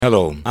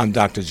Hello, I'm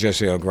Dr.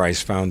 Jesse L.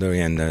 Grice, founder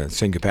and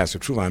senior pastor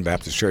of True Vine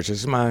Baptist Church.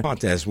 It's my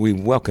thought as we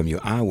welcome you,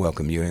 I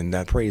welcome you, and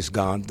I praise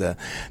God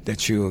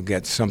that you'll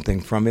get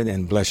something from it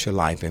and bless your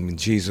life. And in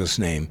Jesus'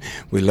 name,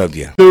 we love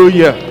you.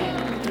 Hallelujah.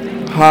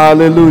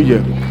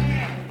 Hallelujah.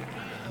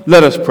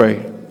 Let us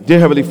pray. Dear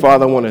Heavenly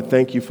Father, I want to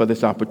thank you for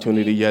this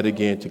opportunity yet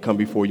again to come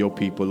before your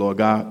people, Lord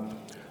God.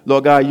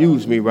 Lord God,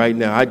 use me right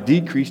now. I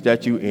decrease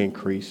that you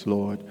increase,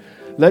 Lord.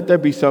 Let there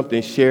be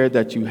something shared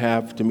that you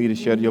have to me to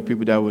share to your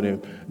people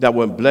that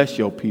would bless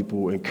your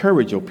people,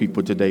 encourage your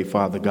people today,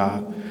 Father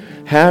God.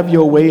 Have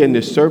your way in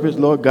this service,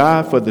 Lord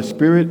God, for the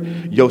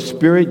Spirit,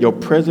 your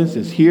presence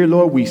is here,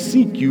 Lord. We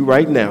seek you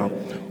right now.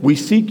 We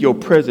seek your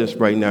presence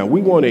right now.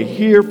 We want to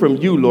hear from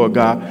you, Lord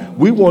God.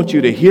 We want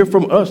you to hear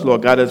from us,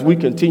 Lord God, as we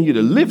continue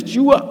to lift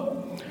you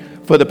up.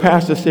 For the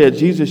pastor said,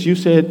 Jesus, you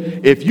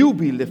said, if you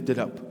be lifted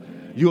up,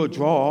 you'll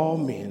draw all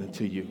men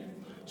unto you.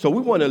 So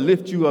we want to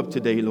lift you up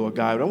today, Lord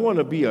God. I want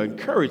to be an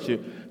encourager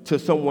to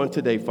someone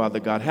today,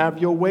 Father God. Have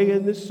your way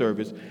in this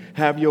service.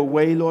 Have your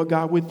way, Lord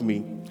God, with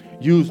me.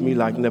 Use me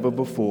like never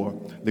before.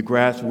 The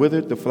grass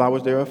withered, the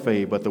flowers thereof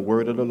fade, but the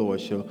word of the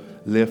Lord shall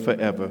live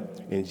forever.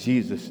 In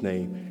Jesus'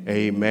 name,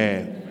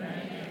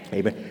 amen.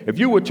 Amen. If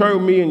you would turn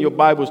with me in your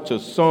Bibles to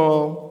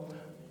Psalm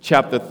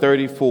chapter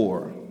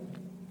 34.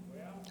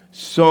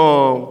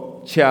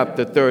 Psalm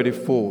chapter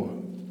 34.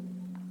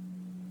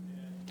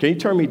 Can you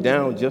turn me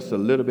down just a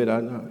little bit?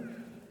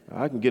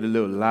 I can get a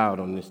little loud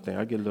on this thing.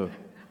 I'm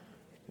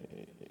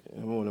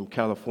one of them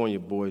California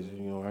boys,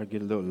 I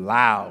get a little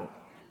loud.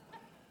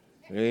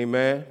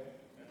 Amen.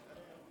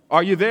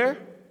 Are you there?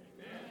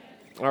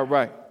 All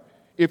right.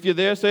 If you're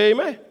there, say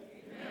amen.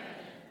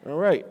 All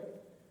right.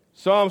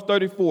 Psalms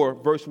 34,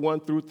 verse 1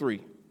 through 3.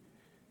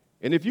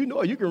 And if you know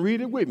it, you can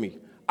read it with me.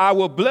 I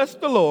will bless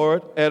the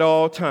Lord at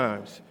all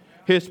times.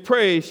 His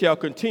praise shall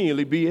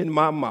continually be in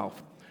my mouth.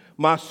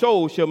 My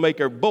soul shall make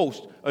her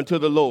boast unto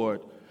the Lord.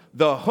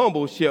 The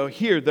humble shall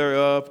hear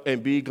thereof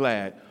and be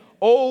glad.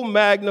 Oh,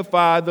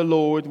 magnify the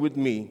Lord with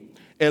me,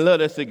 and let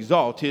us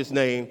exalt his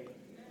name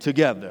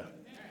together.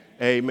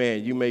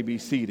 Amen. You may be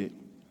seated.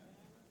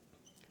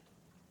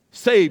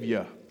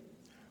 Savior,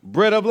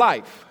 bread of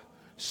life,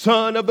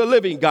 Son of the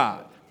living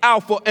God,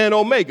 Alpha and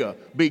Omega,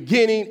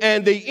 beginning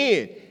and the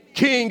end,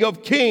 King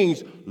of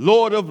kings,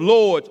 Lord of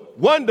lords,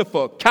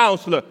 wonderful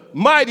counselor,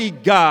 mighty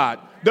God,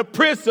 the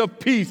Prince of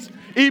peace,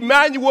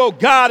 Emmanuel,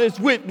 God is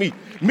with me,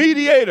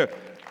 mediator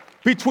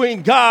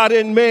between God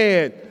and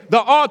man, the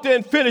author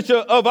and finisher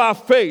of our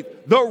faith,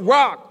 the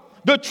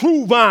rock, the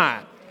true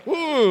vine,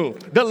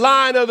 the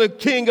Lion of the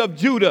King of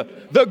Judah,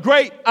 the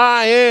great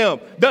I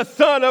am, the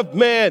Son of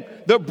Man,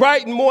 the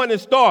bright and morning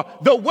star,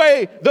 the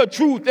way, the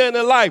truth, and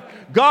the life.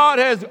 God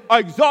has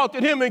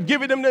exalted him and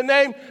given him the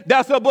name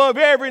that's above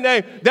every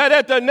name, that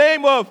at the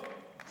name of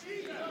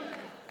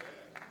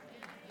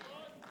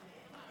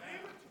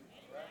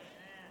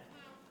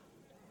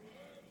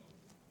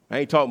I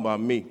ain't talking about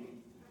me.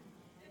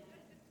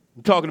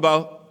 I'm talking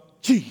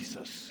about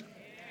Jesus.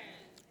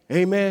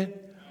 Amen.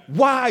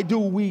 Why do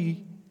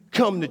we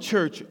come to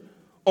church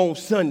on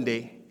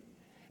Sunday,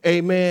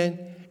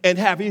 amen, and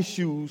have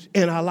issues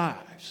in our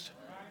lives?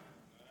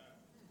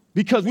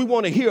 Because we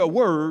want to hear a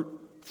word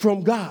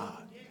from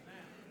God.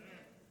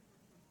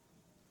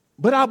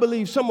 But I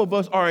believe some of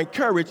us are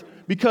encouraged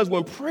because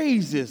when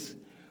praises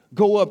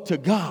go up to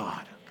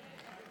God,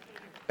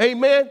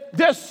 amen,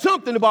 there's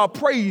something about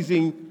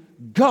praising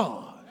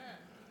God.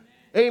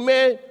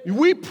 Amen.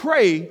 We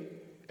pray,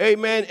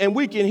 amen, and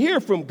we can hear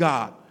from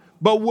God.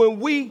 But when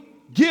we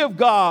give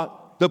God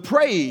the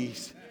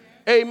praise,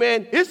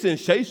 amen, it's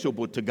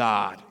insatiable to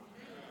God.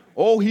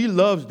 Oh, he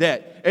loves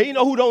that. And you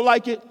know who don't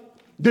like it?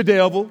 The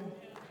devil.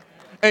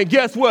 And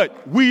guess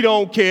what? We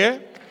don't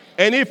care.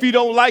 And if he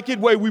don't like it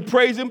the way we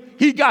praise him,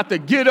 he got to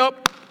get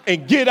up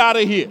and get out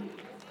of here.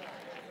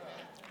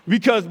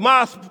 Because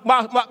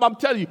I'm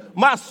telling you,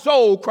 my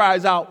soul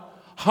cries out,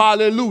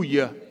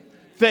 hallelujah.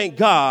 Thank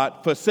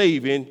God for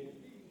saving.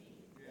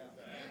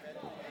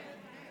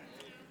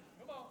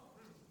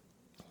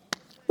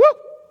 Woo!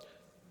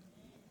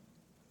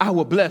 I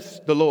will bless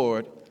the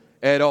Lord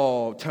at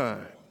all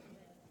times.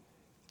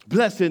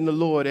 Blessing the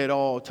Lord at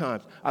all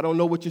times. I don't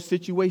know what your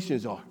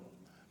situations are.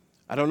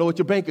 I don't know what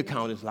your bank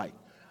account is like.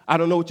 I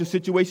don't know what your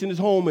situation at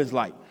home is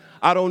like.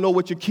 I don't know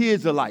what your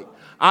kids are like.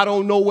 I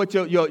don't know what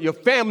your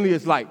family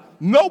is like.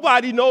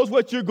 Nobody knows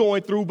what you're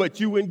going through but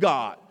you and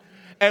God.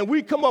 And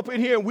we come up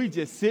in here and we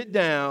just sit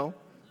down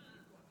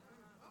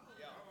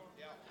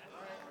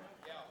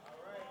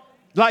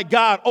like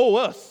God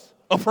owes us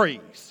a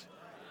praise.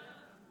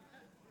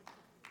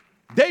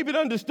 David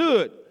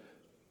understood,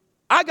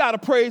 I got to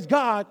praise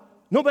God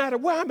no matter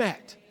where I'm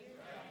at.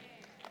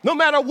 No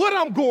matter what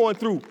I'm going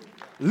through,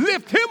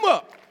 lift him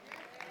up.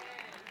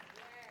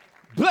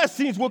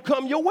 Blessings will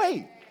come your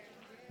way.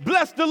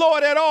 Bless the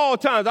Lord at all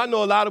times. I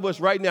know a lot of us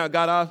right now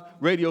got our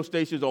radio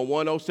stations on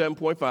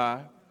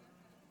 107.5.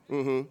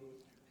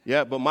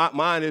 Yeah, but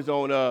mine is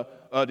on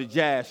the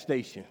jazz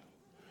station.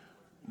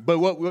 But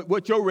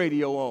what your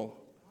radio on?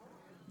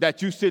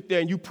 That you sit there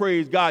and you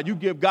praise God, you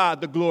give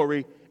God the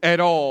glory at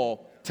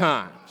all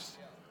times.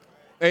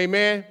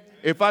 Amen.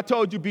 If I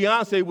told you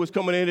Beyonce was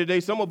coming in today,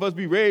 some of us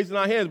be raising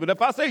our hands. But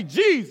if I say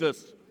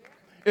Jesus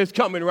is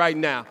coming right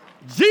now,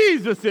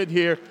 Jesus is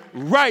here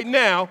right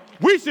now,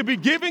 we should be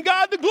giving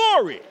God the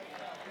glory.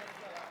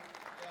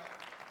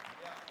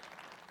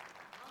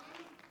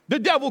 The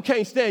devil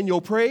can't stand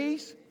your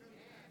praise.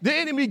 The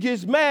enemy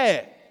gets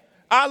mad.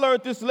 I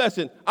learned this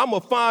lesson. I'm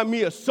going to find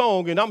me a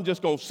song, and I'm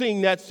just going to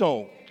sing that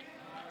song.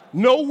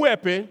 No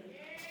weapon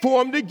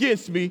formed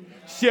against me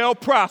shall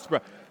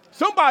prosper.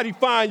 Somebody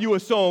find you a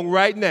song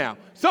right now.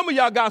 Some of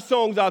y'all got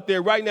songs out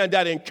there right now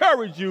that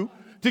encourage you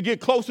to get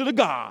closer to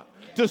God,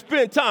 to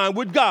spend time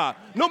with God.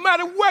 No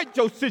matter what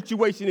your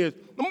situation is,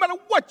 no matter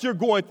what you're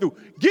going through,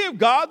 give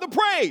God the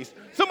praise.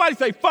 Somebody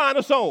say, find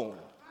a song.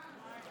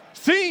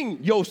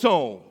 Sing your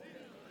song.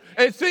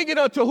 And sing it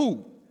unto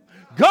who?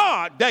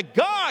 God, that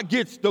God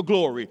gets the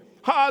glory.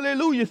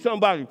 Hallelujah,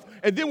 somebody.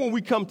 And then when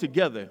we come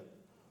together,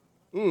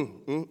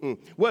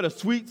 what a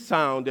sweet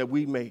sound that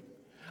we make.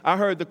 I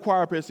heard the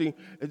choir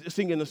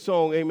singing the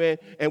song, amen,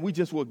 and we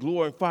just were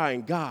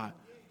glorifying God.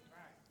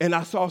 And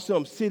I saw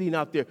some sitting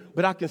out there,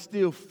 but I can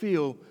still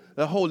feel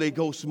the Holy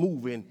Ghost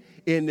moving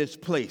in this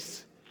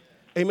place.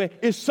 Amen.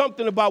 It's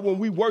something about when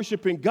we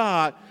worshiping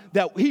God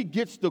that he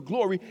gets the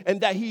glory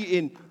and that he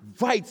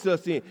invites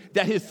us in,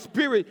 that his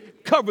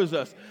spirit covers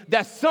us,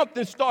 that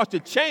something starts to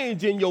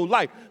change in your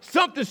life.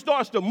 Something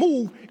starts to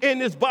move in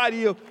this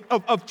body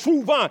of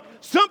true vine.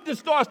 Something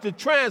starts to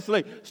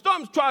translate.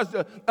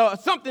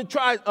 Something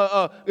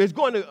is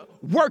going to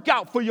work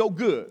out for your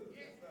good.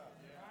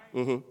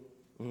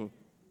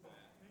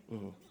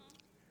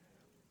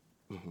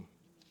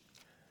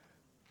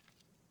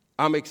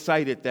 I'm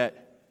excited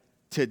that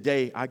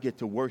today I get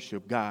to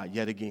worship God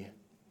yet again.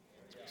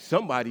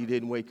 Somebody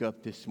didn't wake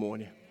up this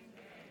morning.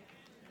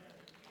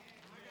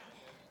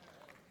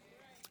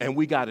 And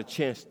we got a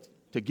chance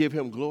to give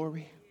him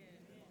glory.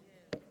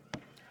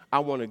 I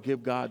want to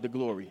give God the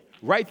glory.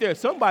 Right there,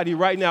 somebody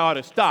right now ought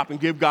to stop and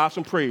give God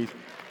some praise.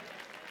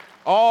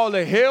 All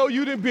the hell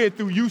you done been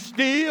through, you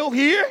still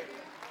here?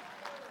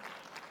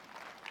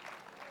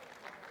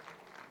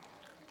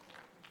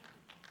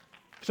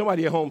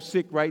 Somebody at home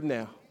sick right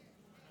now.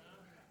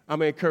 I'm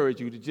going to encourage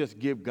you to just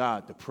give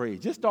God the praise.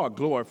 Just start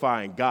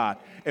glorifying God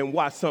and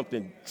watch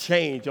something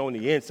change on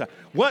the inside.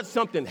 Watch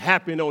something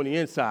happen on the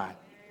inside.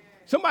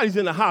 Somebody's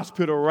in the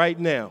hospital right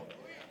now.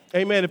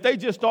 Amen. If they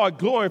just start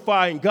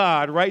glorifying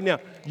God right now,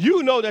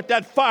 you know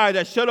that fire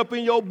that's shut up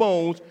in your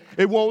bones,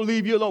 it won't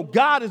leave you alone.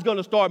 God is going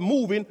to start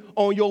moving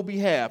on your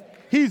behalf.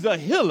 He's a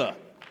healer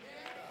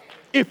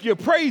if you're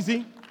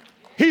praising.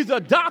 He's a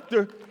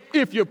doctor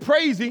if you're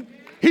praising.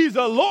 He's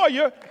a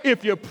lawyer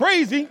if you're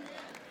praising.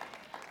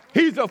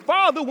 He's a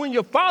father when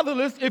you're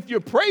fatherless if you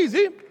praise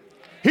him.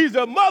 He's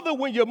a mother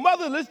when you're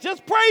motherless,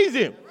 just praise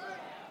him.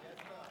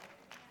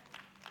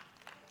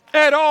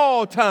 At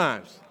all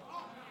times.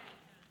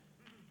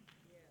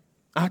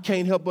 I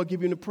can't help but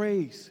give him the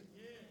praise.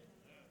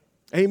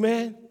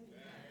 Amen.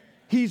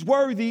 He's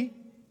worthy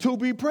to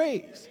be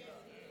praised.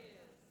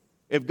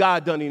 If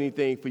God done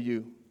anything for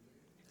you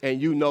and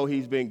you know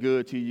he's been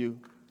good to you,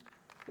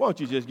 why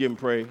don't you just give him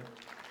praise?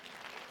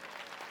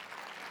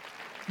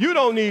 You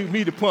don't need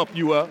me to pump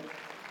you up.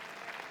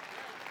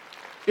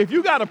 If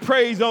you got a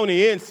praise on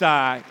the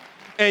inside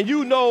and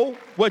you know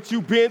what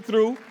you've been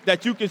through,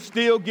 that you can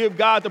still give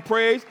God the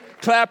praise,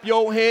 clap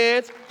your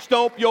hands,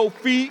 stomp your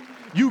feet.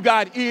 You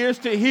got ears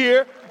to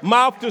hear,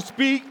 mouth to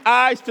speak,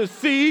 eyes to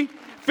see,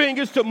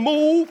 fingers to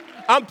move,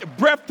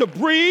 breath to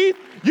breathe.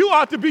 You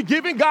ought to be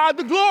giving God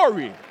the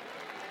glory.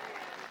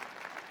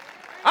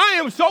 I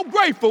am so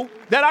grateful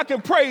that I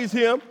can praise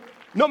him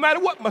no matter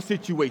what my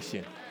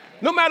situation.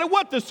 No matter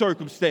what the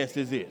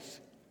circumstances is.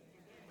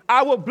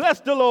 I will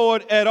bless the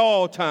Lord at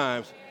all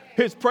times.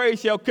 His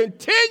praise shall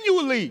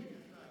continually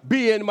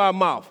be in my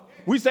mouth.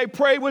 We say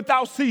pray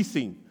without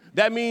ceasing.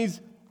 That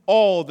means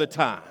all the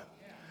time.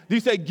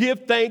 You say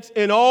give thanks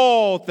in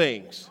all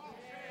things,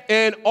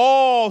 in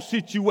all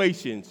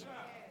situations.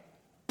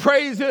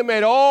 Praise him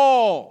at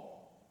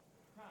all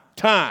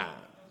times.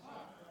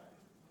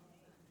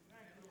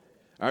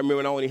 I remember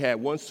when I only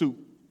had one suit.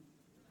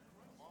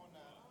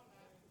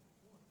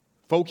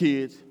 4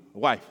 kids, a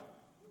wife.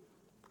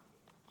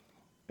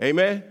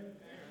 Amen?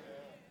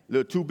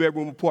 Little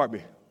 2-bedroom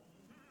apartment.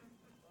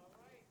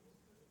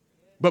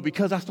 But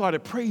because I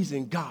started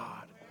praising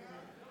God,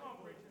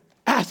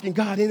 asking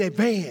God in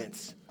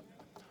advance,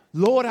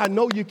 Lord, I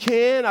know you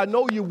can. I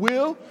know you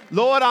will.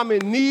 Lord, I'm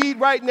in need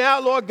right now.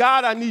 Lord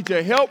God, I need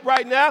your help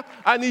right now.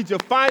 I need your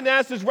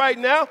finances right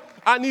now.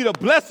 I need a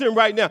blessing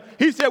right now.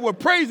 He said, when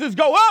praises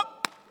go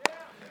up,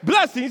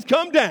 blessings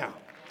come down.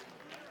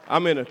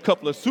 I'm in a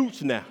couple of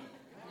suits now.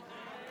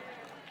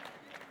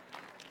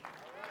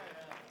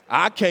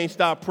 I can't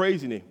stop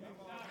praising him.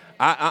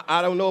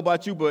 I don't know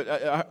about you,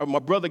 but my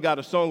brother got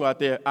a song out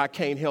there, I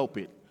Can't Help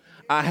It.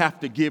 I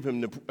have to give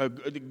him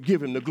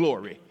the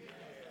glory.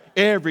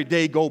 Every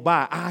day go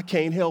by, I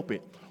can't help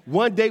it.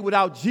 One day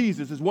without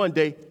Jesus is one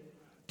day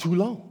too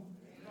long.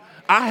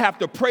 I have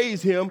to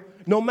praise him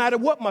no matter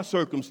what my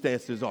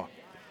circumstances are.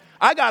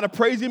 I got to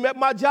praise him at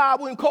my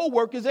job when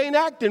coworkers ain't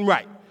acting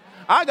right.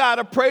 I got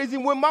to praise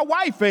him when my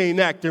wife ain't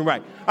acting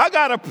right. I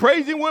got to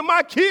praise him when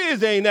my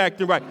kids ain't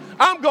acting right.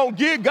 I'm going to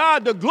give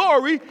God the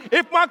glory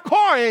if my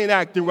car ain't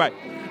acting right.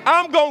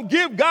 I'm going to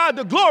give God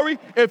the glory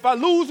if I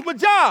lose my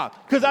job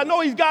because I know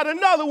he's got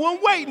another one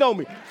waiting on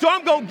me. So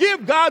I'm going to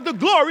give God the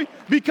glory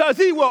because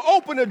he will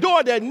open a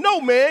door that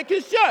no man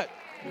can shut.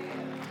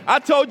 I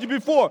told you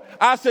before,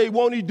 I say,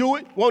 won't he do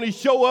it? Won't he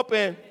show up?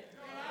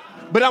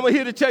 But I'm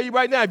here to tell you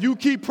right now, if you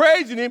keep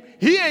praising him,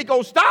 he ain't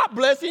going to stop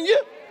blessing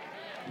you.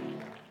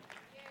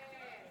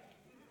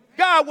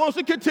 God wants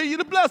to continue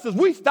to bless us.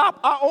 We stop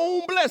our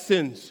own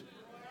blessings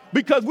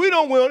because we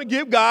don't want to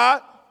give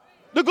God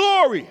the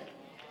glory.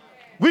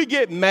 We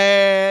get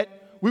mad.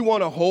 We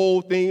want to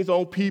hold things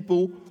on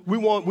people.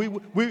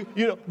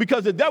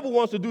 Because the devil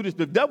wants to do this.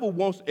 The devil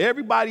wants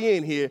everybody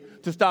in here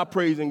to stop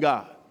praising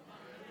God.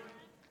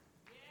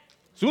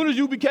 As soon as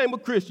you became a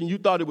Christian, you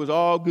thought it was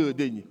all good,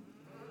 didn't you?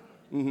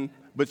 Mm-hmm.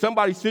 But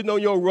somebody sitting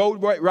on your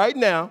road right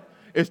now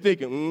is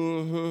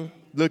thinking,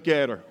 look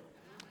at her.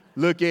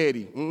 Look at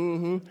him.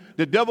 Mm-hmm.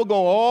 The devil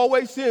going to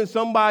always send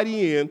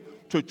somebody in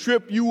to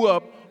trip you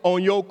up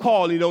on your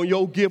calling, on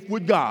your gift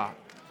with God.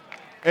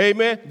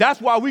 Amen.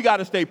 That's why we got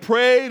to stay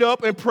prayed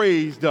up and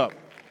praised up.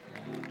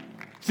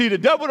 See, the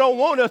devil don't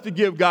want us to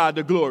give God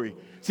the glory.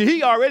 See,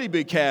 he already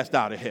been cast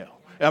out of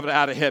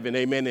heaven,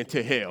 amen,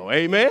 into hell.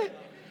 Amen.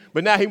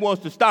 But now he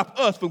wants to stop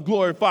us from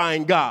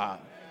glorifying God.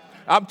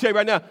 I'm telling you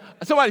right now,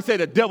 somebody say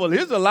the devil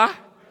is a lie.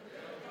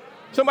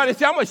 Somebody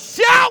say, I'm going to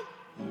shout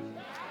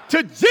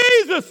to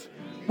Jesus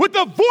with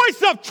the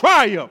voice of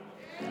triumph.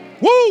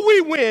 Will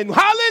we win?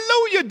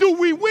 Hallelujah. Do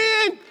we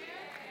win?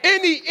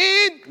 In the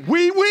end,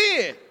 we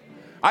win.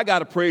 I got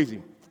to praise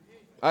him.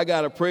 I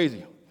got to praise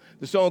him.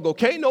 The song goes,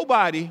 can't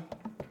nobody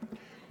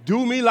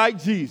do me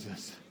like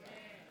Jesus.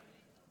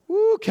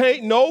 Ooh,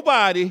 can't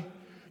nobody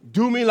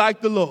do me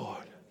like the Lord.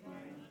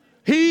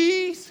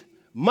 He's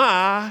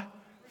my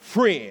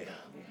friend.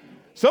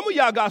 Some of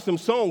y'all got some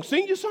songs.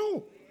 Sing your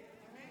song.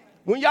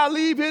 When y'all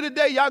leave here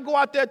today, y'all go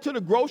out there to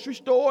the grocery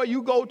store.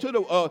 You go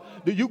to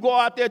you go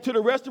out there to the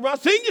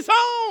restaurant. Sing your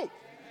song.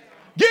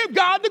 Give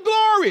God the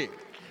glory.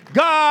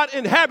 God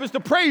inhabits the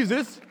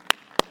praises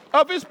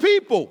of his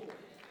people.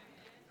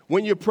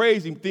 When you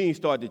praise him, things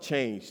start to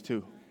change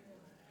too.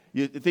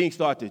 Things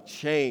start to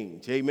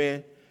change.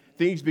 Amen.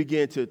 Things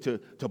begin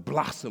to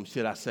blossom,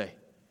 should I say.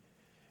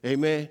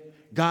 Amen.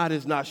 God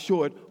is not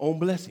short on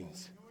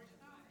blessings.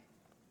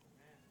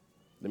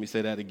 Let me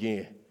say that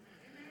again.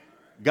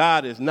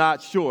 God is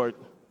not short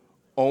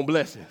on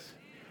blessings.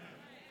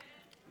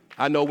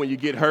 I know when you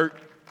get hurt,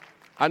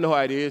 I know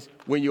how it is.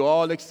 When you're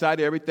all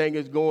excited, everything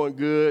is going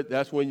good,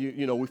 that's when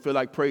we feel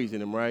like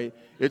praising him, right?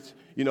 It's,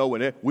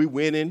 when we're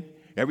winning,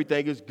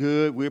 everything is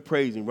good, we're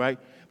praising, right?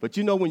 But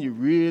when you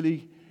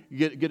really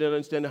get an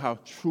understanding of how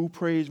true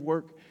praise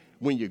works,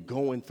 when you're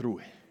going through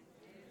it.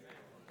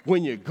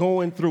 When you're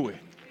going through it.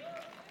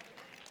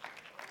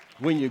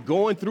 When you're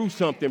going through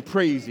something,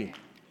 praise him.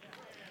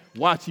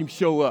 Watch him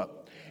show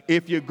up.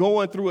 If you're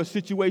going through a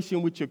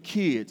situation with your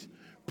kids,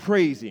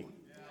 praise him.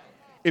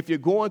 If you're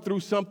going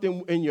through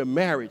something in your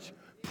marriage,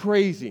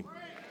 praise him.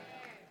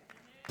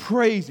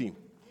 Praise him.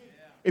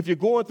 If you're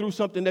going through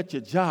something at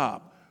your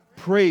job,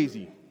 praise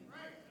him.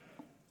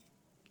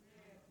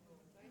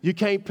 You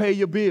can't pay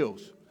your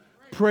bills,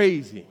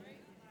 praise him.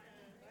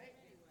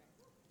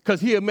 Because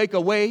he'll make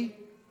a way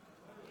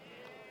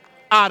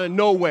out of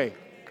no way.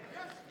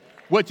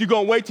 What, you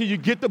going to wait till you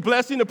get the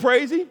blessing to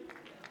praise him?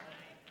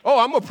 Oh,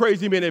 I'm going to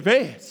praise him in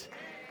advance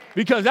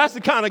because that's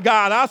the kind of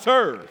God I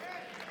serve.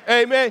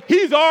 Amen.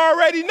 He's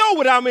already know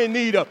what I'm in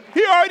need of.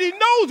 He already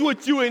knows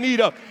what you're in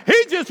need of.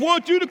 He just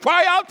wants you to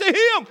cry out to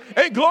him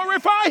and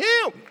glorify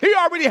him. He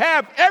already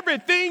have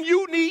everything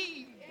you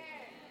need.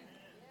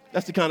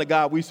 That's the kind of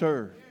God we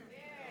serve.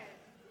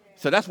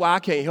 So that's why I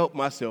can't help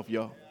myself,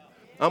 y'all.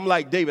 I'm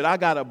like David. I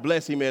got to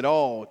bless him at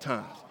all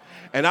times.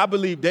 And I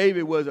believe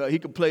David was he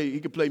could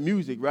play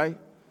music, right?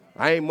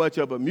 I ain't much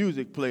of a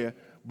music player.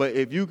 But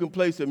if you can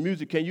play some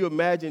music, can you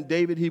imagine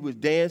David? He was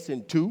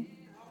dancing too.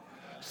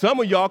 Some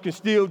of y'all can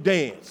still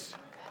dance.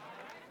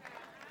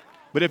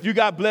 But if you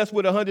got blessed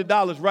with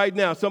 $100 right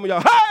now, some of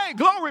y'all, hey,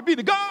 glory be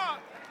to God.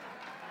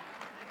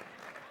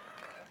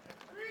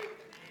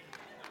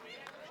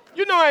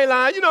 I ain't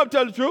lying. I'm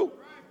telling the truth.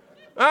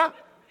 Huh?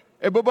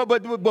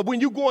 But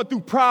when you're going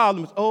through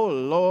problems, oh,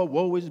 Lord,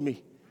 woe is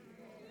me.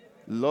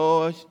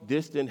 Lord,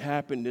 this didn't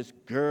happen, this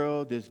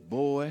girl, this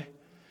boy.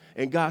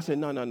 And God said,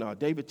 no.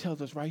 David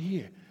tells us right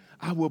here,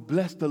 I will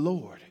bless the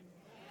Lord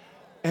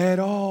at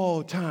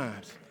all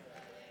times.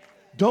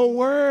 Don't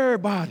worry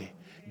about it.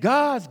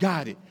 God's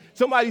got it.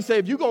 Somebody say,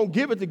 if you're going to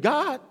give it to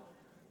God,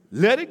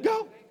 let it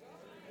go.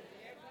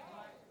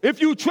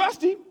 If you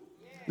trust him,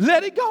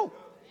 let it go.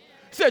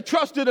 He said,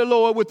 trust in the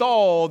Lord with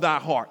all thy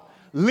heart.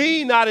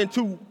 Lean not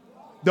into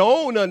thy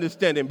own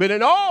understanding, but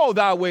in all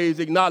thy ways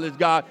acknowledge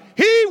God.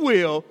 He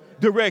will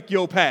direct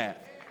your path.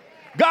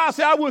 God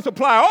said, I will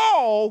supply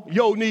all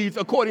your needs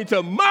according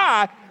to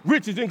my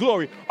riches and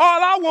glory.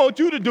 All I want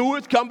you to do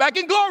is come back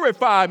and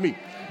glorify me.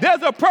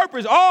 There's a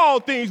purpose. All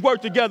things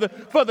work together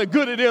for the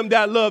good of them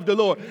that love the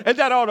Lord and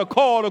that are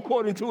called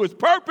according to his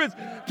purpose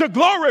to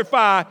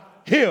glorify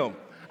him.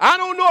 I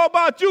don't know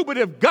about you, but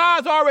if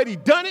God's already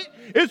done it,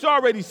 it's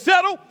already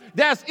settled.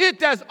 That's it.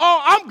 That's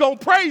all. I'm going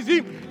to praise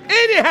him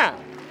anyhow.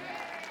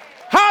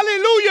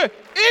 Hallelujah.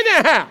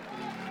 Anyhow.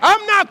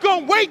 I'm not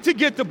going to wait to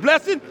get the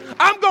blessing.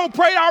 I'm going to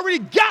pray I already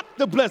got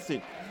the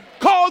blessing.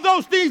 Call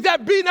those things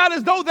that be not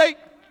as though they.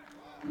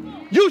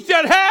 You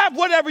shall have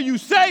whatever you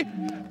say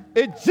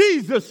in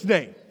Jesus'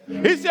 name.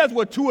 He says,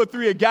 where 2 or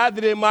 3 are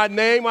gathered in my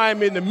name, I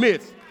am in the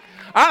midst.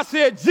 I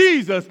said,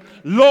 Jesus,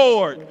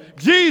 Lord,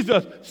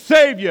 Jesus,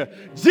 Savior,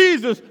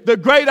 Jesus, the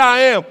great I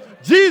am,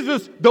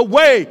 Jesus, the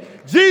way,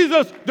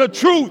 Jesus, the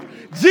truth,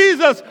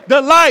 Jesus,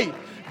 the light,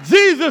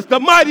 Jesus, the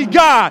mighty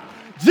God,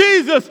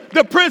 Jesus,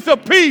 the Prince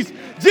of Peace,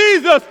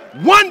 Jesus,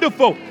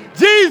 wonderful,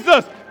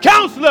 Jesus,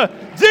 Counselor,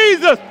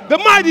 Jesus, the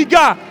mighty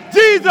God,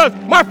 Jesus,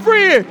 my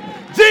friend,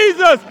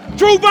 Jesus,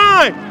 true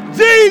vine,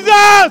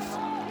 Jesus.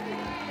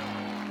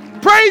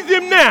 Praise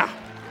him now.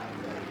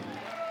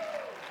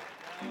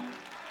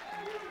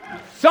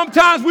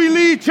 Sometimes we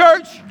leave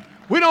church,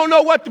 we don't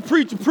know what the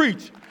preacher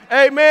preach.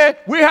 Amen.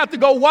 We have to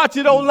go watch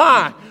it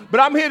online.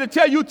 But I'm here to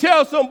tell you,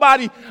 tell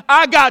somebody,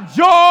 I got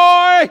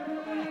joy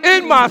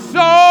in my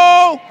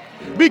soul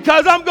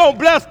because I'm going to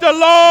bless the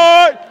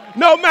Lord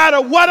no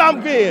matter what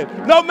I'm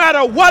in, no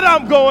matter what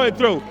I'm going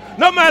through,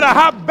 no matter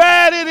how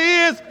bad it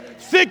is,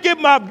 sick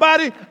in my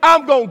body,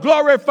 I'm going to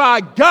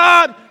glorify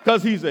God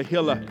because he's a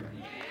healer.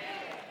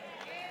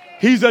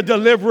 He's a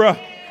deliverer.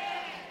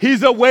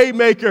 He's a way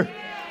maker.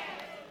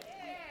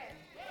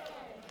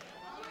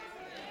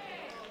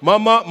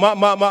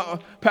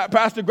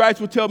 Pastor Grice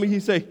would tell me,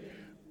 he'd say,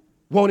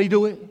 won't he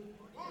do it?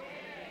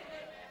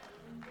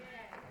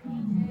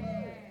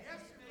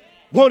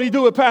 Won't he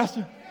do it,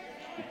 Pastor?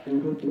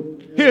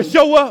 He'll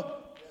show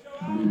up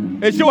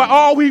and show up.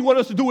 All we want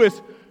us to do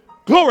is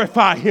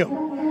glorify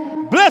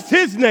him. Bless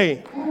his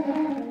name.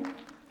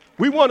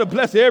 We want to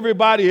bless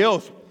everybody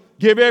else.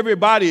 Give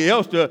everybody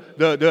else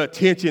the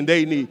attention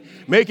they need.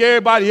 Make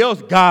everybody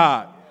else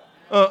God.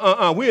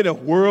 We're in a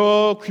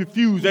world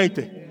confused, ain't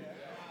they?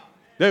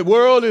 The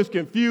world is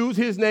confused.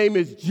 His name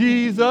is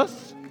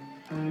Jesus.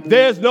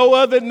 There's no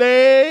other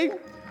name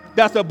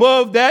that's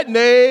above that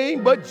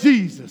name but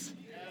Jesus.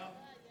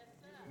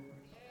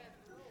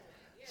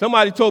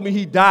 Somebody told me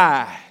he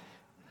died.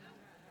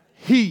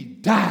 He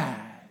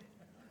died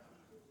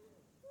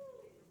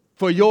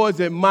for yours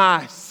and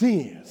my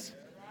sins.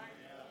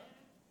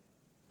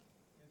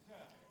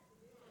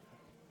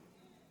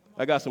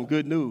 I got some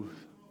good news.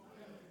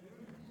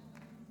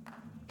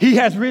 He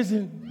has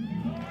risen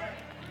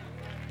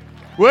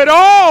with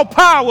all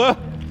power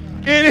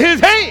in his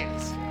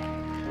hands.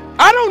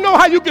 I don't know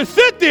how you can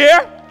sit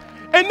there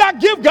and not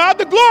give God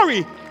the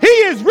glory. He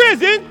is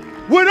risen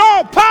with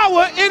all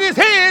power in his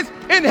hands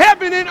in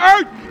heaven and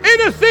earth,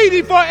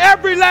 interceding for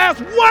every last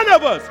one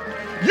of us.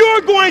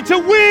 You're going to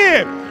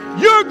win.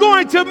 You're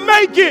going to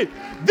make it.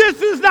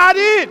 This is not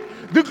it.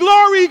 The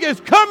glory is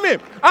coming.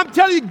 I'm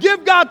telling you,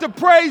 give God the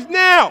praise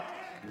now.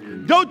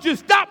 Don't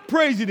just stop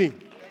praising him.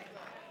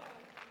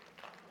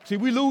 See,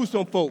 we lose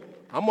some folk.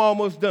 I'm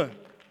almost done.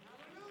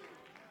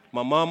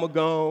 My mama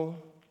gone.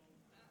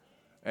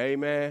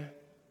 Amen.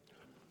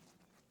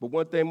 But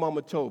one thing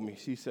mama told me,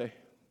 she said,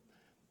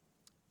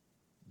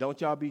 don't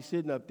y'all be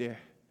sitting up there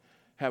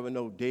having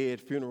no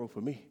dead funeral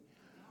for me.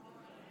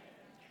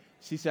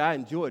 She said, I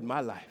enjoyed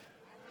my life.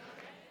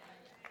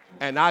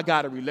 And I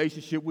got a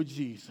relationship with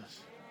Jesus.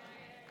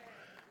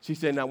 She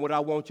said, now what I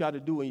want y'all to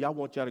do, and y'all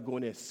want y'all to go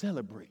in there and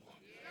celebrate.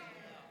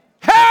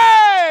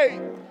 Hey!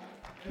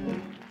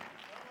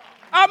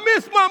 I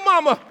miss my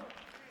mama.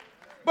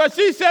 But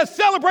she said,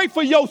 celebrate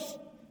for yourself.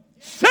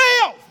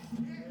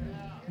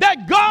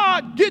 That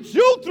God gets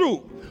you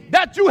through.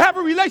 That you have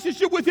a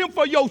relationship with him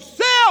for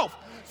yourself.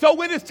 So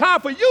when it's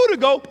time for you to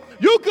go,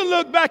 you can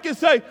look back and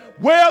say,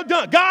 well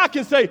done. God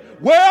can say,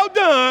 well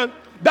done,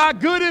 thy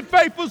good and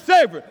faithful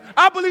servant.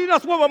 I believe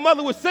that's what my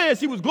mother was saying.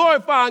 She was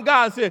glorifying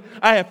God and said,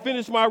 I have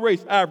finished my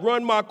race. I have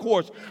run my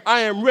course.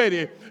 I am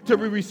ready to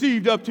be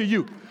received up to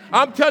you.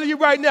 I'm telling you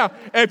right now,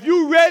 if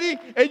you're ready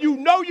and you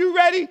know you're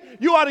ready,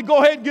 you ought to go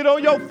ahead and get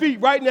on your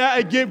feet right now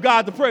and give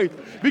God the praise.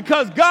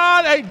 Because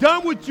God ain't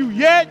done with you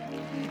yet.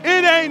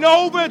 It ain't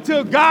over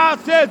until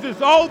God says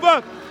it's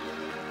over.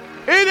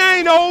 It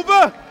ain't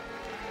over.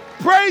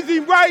 Praise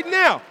him right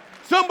now.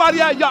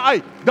 Somebody out y'all,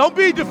 hey, don't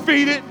be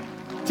defeated.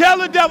 Tell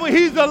the devil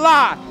he's a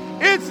lie.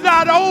 It's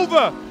not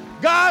over.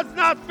 God's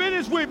not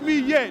finished with me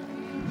yet.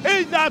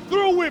 He's not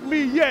through with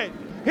me yet.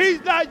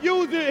 He's not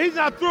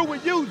through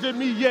with using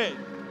me yet.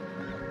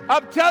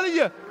 I'm telling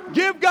you,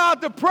 give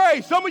God the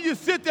praise. Some of you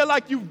sit there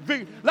like you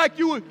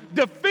were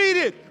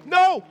defeated.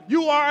 No,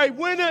 you are a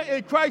winner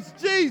in Christ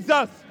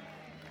Jesus.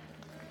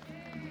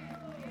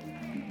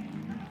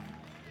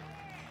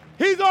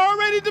 He's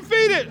already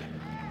defeated.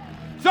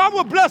 So I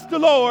will bless the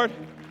Lord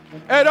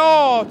at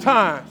all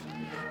times,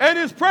 and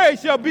his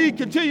praise shall be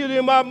continued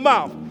in my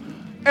mouth.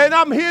 And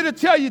I'm here to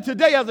tell you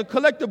today, as a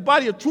collective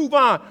body of True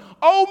Vine,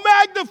 Oh,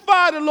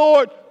 magnify the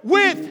Lord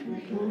with.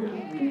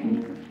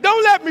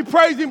 Don't let me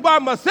praise him by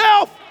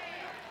myself.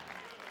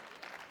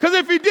 Because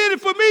if he did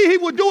it for me, he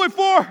would do it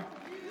for.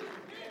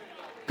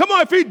 Come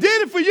on, if he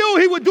did it for you,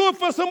 he would do it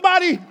for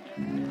somebody.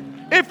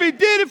 If he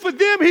did it for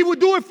them, he would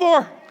do it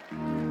for.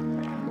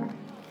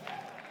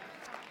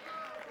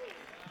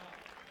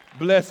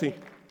 Blessing.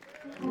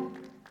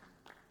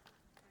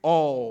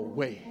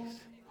 Always.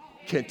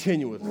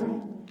 Continuously.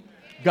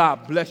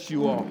 God bless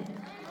you all.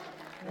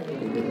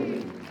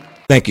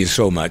 Thank you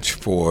so much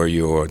for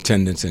your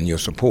attendance and your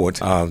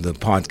support of the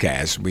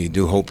podcast. We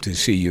do hope to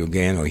see you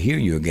again or hear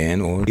you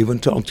again or even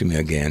talk to me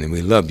again, and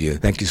we love you.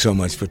 Thank you so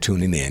much for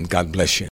tuning in. God bless you.